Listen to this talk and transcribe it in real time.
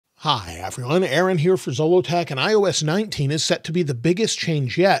Hi everyone, Aaron here for Zollotech, and iOS 19 is set to be the biggest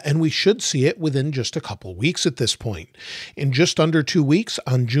change yet, and we should see it within just a couple weeks at this point. In just under 2 weeks,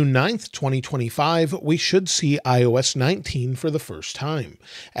 on June 9th, 2025, we should see iOS 19 for the first time.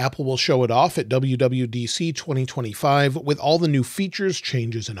 Apple will show it off at WWDC 2025 with all the new features,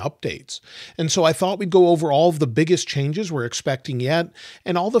 changes, and updates. And so I thought we'd go over all of the biggest changes we're expecting yet,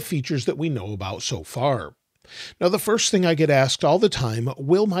 and all the features that we know about so far. Now, the first thing I get asked all the time,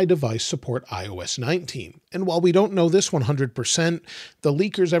 will my device support iOS 19? And while we don't know this 100%, the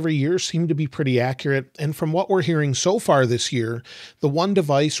leakers every year seem to be pretty accurate, and from what we're hearing so far this year, the one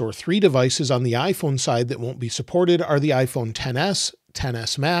device or three devices on the iPhone side that won't be supported are the iPhone XS,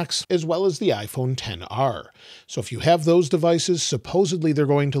 XS Max, as well as the iPhone XR. So if you have those devices, supposedly they're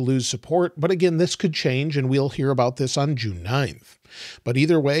going to lose support, but again, this could change and we'll hear about this on June 9th. But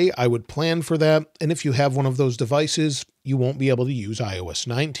either way, I would plan for that, and if you have one of those devices, you won't be able to use iOS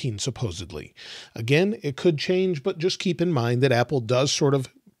 19 supposedly. Again, it could change, but just keep in mind that Apple does sort of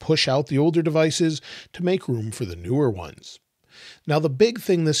push out the older devices to make room for the newer ones. Now, the big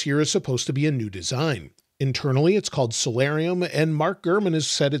thing this year is supposed to be a new design. Internally, it's called Solarium, and Mark Gurman has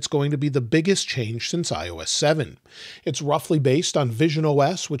said it's going to be the biggest change since iOS 7. It's roughly based on Vision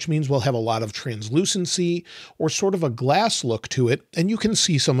OS, which means we'll have a lot of translucency or sort of a glass look to it, and you can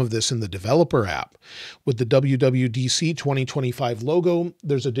see some of this in the developer app. With the WWDC 2025 logo,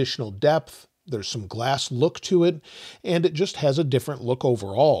 there's additional depth, there's some glass look to it, and it just has a different look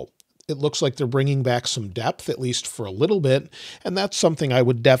overall. It looks like they're bringing back some depth, at least for a little bit, and that's something I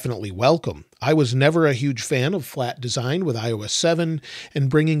would definitely welcome. I was never a huge fan of flat design with iOS 7, and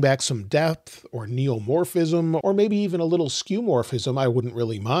bringing back some depth or neomorphism or maybe even a little skeuomorphism I wouldn't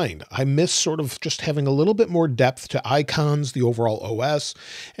really mind. I miss sort of just having a little bit more depth to icons, the overall OS,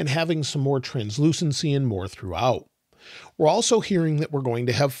 and having some more translucency and more throughout. We're also hearing that we're going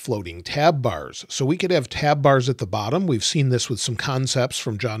to have floating tab bars. So we could have tab bars at the bottom. We've seen this with some concepts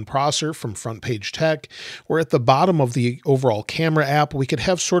from John Prosser from Front Page Tech, where at the bottom of the overall camera app, we could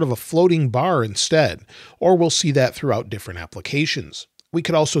have sort of a floating bar instead, or we'll see that throughout different applications. We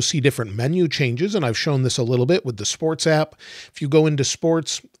could also see different menu changes, and I've shown this a little bit with the Sports app. If you go into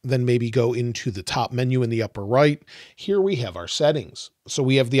Sports, then maybe go into the top menu in the upper right. Here we have our settings. So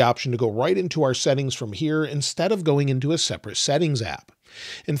we have the option to go right into our settings from here instead of going into a separate settings app.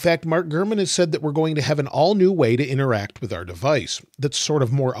 In fact, Mark Gurman has said that we're going to have an all-new way to interact with our device that's sort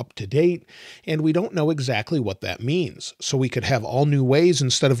of more up-to-date, and we don't know exactly what that means. So we could have all new ways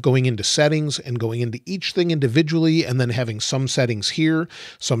instead of going into settings and going into each thing individually and then having some settings here,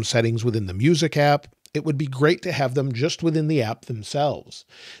 some settings within the Music app. It would be great to have them just within the app themselves.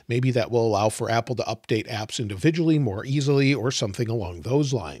 Maybe that will allow for Apple to update apps individually more easily or something along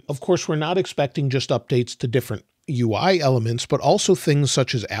those lines. Of course, we're not expecting just updates to different UI elements, but also things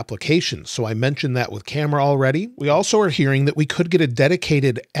such as applications. So I mentioned that with camera already. We also are hearing that we could get a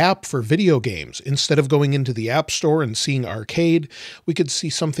dedicated app for video games. Instead of going into the App Store and seeing arcade, we could see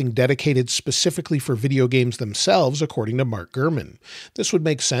something dedicated specifically for video games themselves, according to Mark Gurman. This would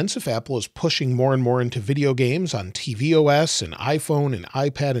make sense if Apple is pushing more and more into video games on tvOS and iPhone and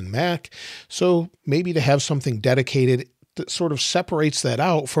iPad and Mac. So maybe to have something dedicated that sort of separates that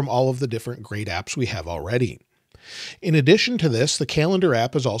out from all of the different great apps we have already. In addition to this, the Calendar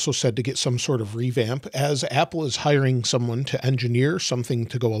app is also said to get some sort of revamp, as Apple is hiring someone to engineer something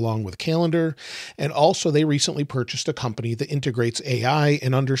to go along with Calendar, and also they recently purchased a company that integrates AI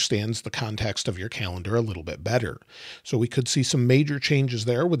and understands the context of your calendar a little bit better. So we could see some major changes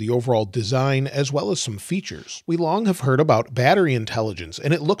there with the overall design as well as some features. We long have heard about battery intelligence,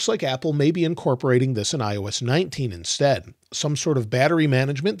 and it looks like Apple may be incorporating this in iOS 19 instead. Some sort of battery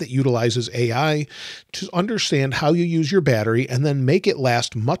management that utilizes AI to understand how you use your battery and then make it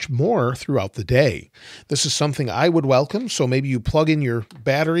last much more throughout the day. This is something I would welcome. So maybe you plug in your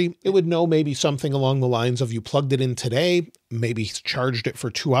battery, it would know maybe something along the lines of you plugged it in today, maybe charged it for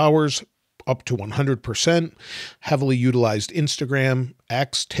 2 hours, up to 100%, heavily utilized Instagram,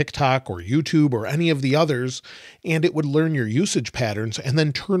 X, TikTok, or YouTube, or any of the others, and it would learn your usage patterns and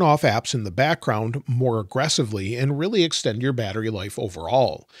then turn off apps in the background more aggressively and really extend your battery life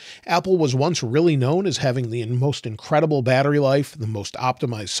overall. Apple was once really known as having the most incredible battery life, the most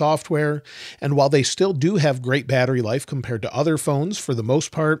optimized software, and while they still do have great battery life compared to other phones for the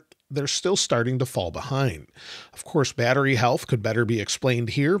most part, they're still starting to fall behind. Of course, battery health could better be explained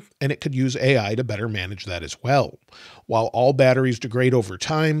here, and it could use AI to better manage that as well. While all batteries degrade over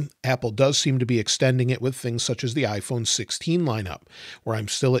time, Apple does seem to be extending it with things such as the iPhone 16 lineup, where I'm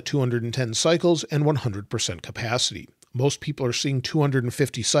still at 210 cycles and 100% capacity. Most people are seeing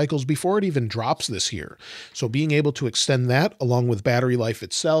 250 cycles before it even drops this year. So being able to extend that along with battery life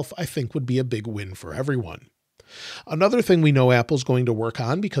itself, I think would be a big win for everyone. Another thing we know Apple's going to work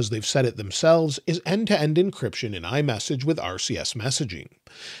on, because they've said it themselves, is end-to-end encryption in iMessage with RCS messaging.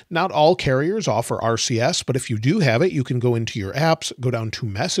 Not all carriers offer RCS, but if you do have it, you can go into your apps, go down to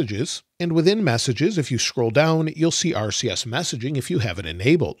Messages, and within Messages, if you scroll down, you'll see RCS messaging if you have it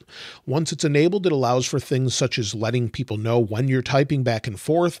enabled. Once it's enabled, it allows for things such as letting people know when you're typing back and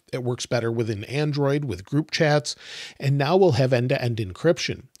forth. It works better within Android with group chats, and now we'll have end-to-end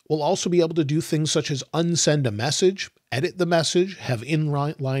encryption. We'll also be able to do things such as unsend a message, edit the message, have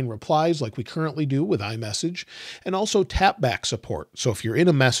inline replies like we currently do with iMessage, and also tap back support. So if you're in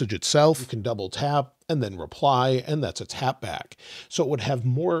a message itself, you can double tap and then reply, and that's a tap back. So it would have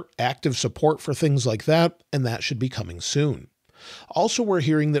more active support for things like that, and that should be coming soon. Also, we're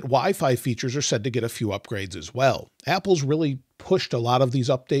hearing that Wi-Fi features are said to get a few upgrades as well. Apple's really pushed a lot of these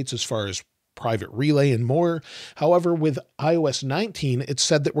updates as far as private relay and more. However, with iOS 19, it's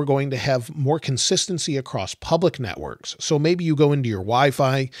said that we're going to have more consistency across public networks. So maybe you go into your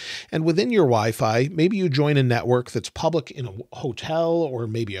Wi-Fi, and within your Wi-Fi, maybe you join a network that's public in a hotel or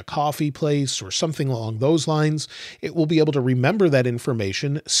maybe a coffee place or something along those lines. It will be able to remember that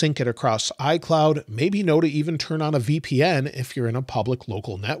information, sync it across iCloud, maybe know to even turn on a VPN if you're in a public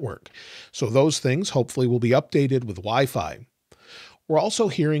local network. So those things hopefully will be updated with Wi-Fi. We're also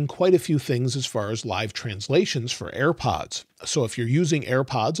hearing quite a few things as far as live translations for AirPods. So if you're using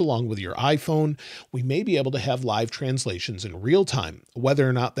AirPods along with your iPhone, we may be able to have live translations in real time. Whether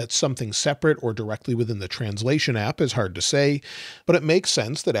or not that's something separate or directly within the translation app is hard to say, but it makes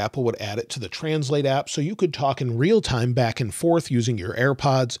sense that Apple would add it to the Translate app so you could talk in real time back and forth using your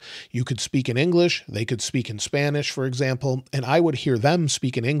AirPods. You could speak in English, they could speak in Spanish, for example, and I would hear them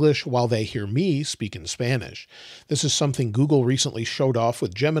speak in English while they hear me speak in Spanish. This is something Google recently showed off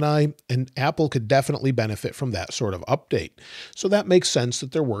with Gemini, and Apple could definitely benefit from that sort of update. So that makes sense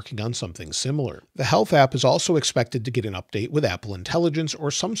that they're working on something similar. The Health app is also expected to get an update with Apple Intelligence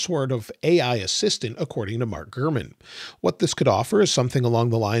or some sort of AI assistant, according to Mark Gurman. What this could offer is something along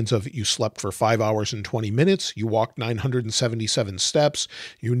the lines of you slept for 5 hours and 20 minutes, you walked 977 steps,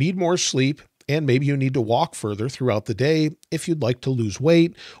 you need more sleep, and maybe you need to walk further throughout the day if you'd like to lose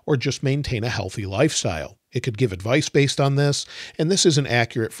weight or just maintain a healthy lifestyle. It could give advice based on this, and this isn't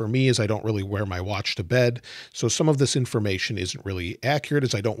accurate for me as I don't really wear my watch to bed, so some of this information isn't really accurate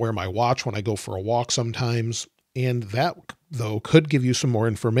as I don't wear my watch when I go for a walk sometimes, and that, though, could give you some more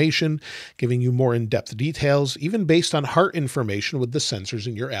information, giving you more in-depth details, even based on heart information with the sensors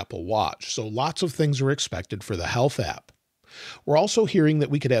in your Apple Watch. So lots of things are expected for the Health app. We're also hearing that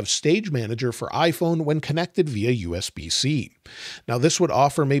we could have Stage Manager for iPhone when connected via USB-C. Now, this would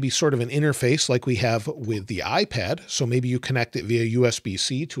offer maybe sort of an interface like we have with the iPad. So maybe you connect it via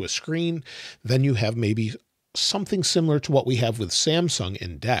USB-C to a screen, then you have maybe something similar to what we have with Samsung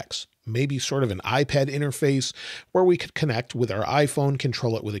and DeX. Maybe sort of an iPad interface where we could connect with our iPhone,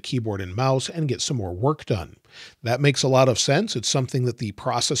 control it with a keyboard and mouse, and get some more work done. That makes a lot of sense. It's something that the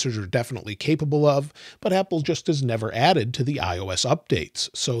processors are definitely capable of, but Apple just has never added to the iOS updates.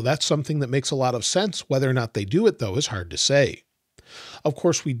 So that's something that makes a lot of sense. Whether or not they do it, though, is hard to say. Of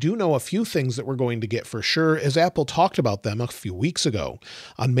course, we do know a few things that we're going to get for sure, as Apple talked about them a few weeks ago.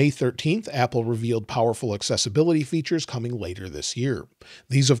 On May 13th, Apple revealed powerful accessibility features coming later this year.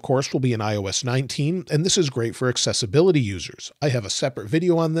 These, of course, will be in iOS 19, and this is great for accessibility users. I have a separate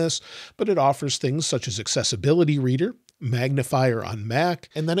video on this, but it offers things such as Accessibility Reader, Magnifier on Mac,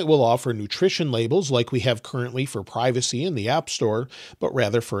 and then it will offer nutrition labels like we have currently for privacy in the App Store, but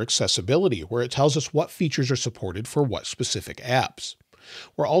rather for accessibility, where it tells us what features are supported for what specific apps.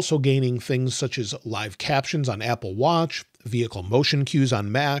 We're also gaining things such as live captions on Apple Watch, vehicle motion cues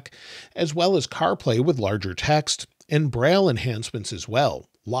on Mac, as well as CarPlay with larger text, and Braille enhancements as well.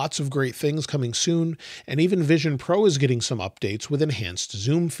 Lots of great things coming soon, and even Vision Pro is getting some updates with enhanced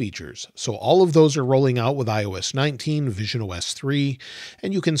zoom features. So all of those are rolling out with iOS 19, visionOS 3,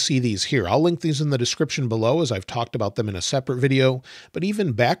 and you can see these here. I'll link these in the description below as I've talked about them in a separate video, but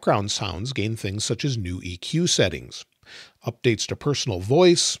even background sounds gain things such as new EQ settings, updates to personal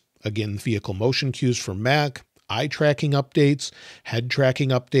voice, again, vehicle motion cues for Mac, eye tracking updates, head tracking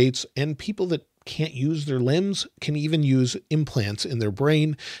updates, and people that can't use their limbs can even use implants in their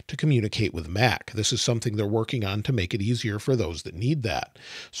brain to communicate with Mac. This is something they're working on to make it easier for those that need that.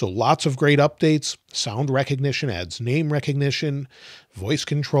 So lots of great updates. Sound recognition adds name recognition, voice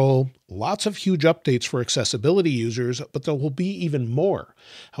control, lots of huge updates for accessibility users, but there will be even more.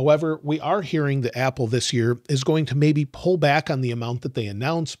 However, we are hearing that Apple this year is going to maybe pull back on the amount that they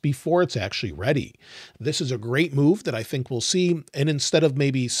announce before it's actually ready. This is a great move that I think we'll see, and instead of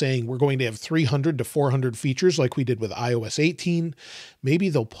maybe saying we're going to have 300 to 400 features like we did with iOS 18, maybe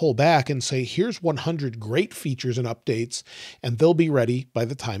they'll pull back and say, here's 100 great features and updates, and they'll be ready by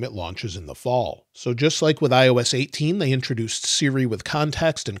the time it launches in the fall. So just like with iOS 18, they introduced Siri with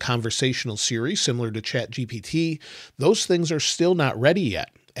context and conversational Siri, similar to ChatGPT. Those things are still not ready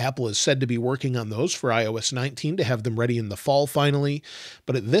yet. Apple is said to be working on those for iOS 19 to have them ready in the fall finally.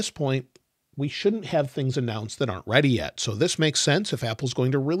 But at this point, we shouldn't have things announced that aren't ready yet. So this makes sense if Apple's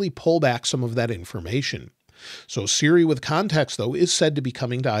going to really pull back some of that information. So Siri with context, though, is said to be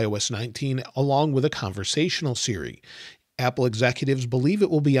coming to iOS 19 along with a conversational Siri. Apple executives believe it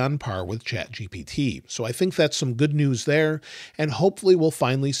will be on par with ChatGPT. So I think that's some good news there, and hopefully we'll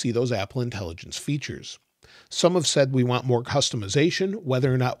finally see those Apple Intelligence features. Some have said we want more customization.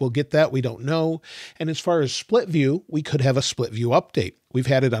 Whether or not we'll get that, we don't know. And as far as split view, we could have a split view update. We've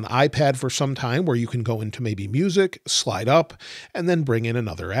had it on iPad for some time where you can go into maybe music, slide up, and then bring in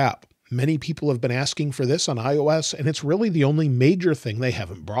another app. Many people have been asking for this on iOS, and it's really the only major thing they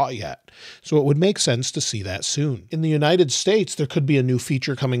haven't brought yet. So it would make sense to see that soon. In the United States, there could be a new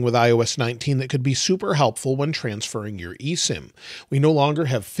feature coming with iOS 19 that could be super helpful when transferring your eSIM. We no longer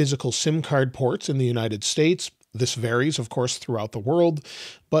have physical SIM card ports in the United States. This varies, of course, throughout the world,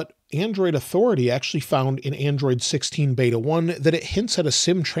 but Android Authority actually found in Android 16 Beta 1 that it hints at a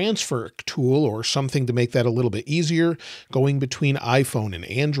SIM transfer tool or something to make that a little bit easier going between iPhone and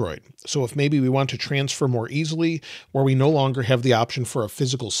Android. So if maybe we want to transfer more easily, where we no longer have the option for a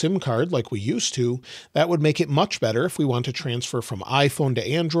physical SIM card like we used to, that would make it much better if we want to transfer from iPhone to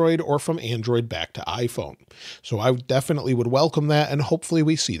Android or from Android back to iPhone. So I definitely would welcome that, and hopefully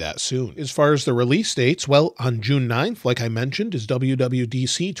we see that soon. As far as the release dates, well, on June 9th, like I mentioned, is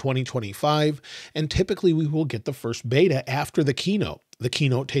WWDC 2025, and typically we will get the first beta after the keynote. The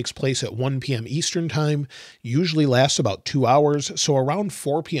keynote takes place at 1 p.m. Eastern Time, usually lasts about 2 hours, so around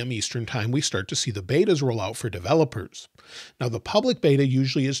 4 p.m. Eastern Time we start to see the betas roll out for developers. Now the public beta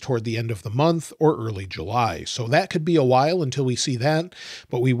usually is toward the end of the month or early July, so that could be a while until we see that,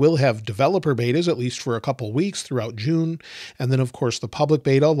 but we will have developer betas at least for a couple weeks throughout June, and then of course the public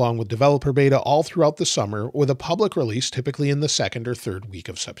beta along with developer beta all throughout the summer, with a public release typically in the second or third week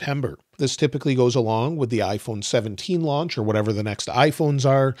of September. This typically goes along with the iPhone 17 launch or whatever the next iPhones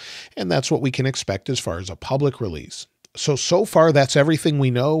are, and that's what we can expect as far as a public release. So far, that's everything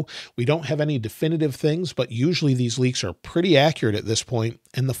we know. We don't have any definitive things, but usually these leaks are pretty accurate at this point.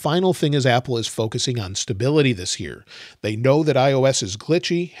 And the final thing is Apple is focusing on stability this year. They know that iOS is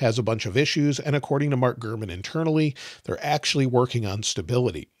glitchy, has a bunch of issues, and according to Mark Gurman internally, they're actually working on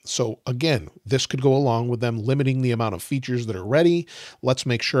stability. So again, this could go along with them limiting the amount of features that are ready. Let's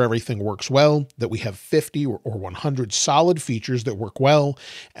make sure everything works well, that we have 50 or 100 solid features that work well,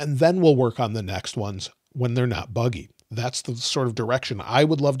 and then we'll work on the next ones when they're not buggy. That's the sort of direction I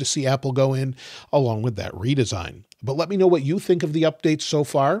would love to see Apple go in, along with that redesign. But let me know what you think of the updates so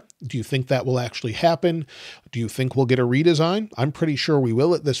far. Do you think that will actually happen? Do you think we'll get a redesign? I'm pretty sure we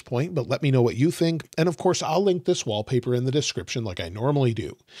will at this point, but let me know what you think. And of course, I'll link this wallpaper in the description like I normally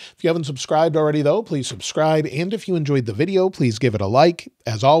do. If you haven't subscribed already though, please subscribe. And if you enjoyed the video, please give it a like.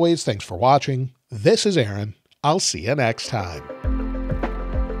 As always, thanks for watching. This is Aaron. I'll see you next time.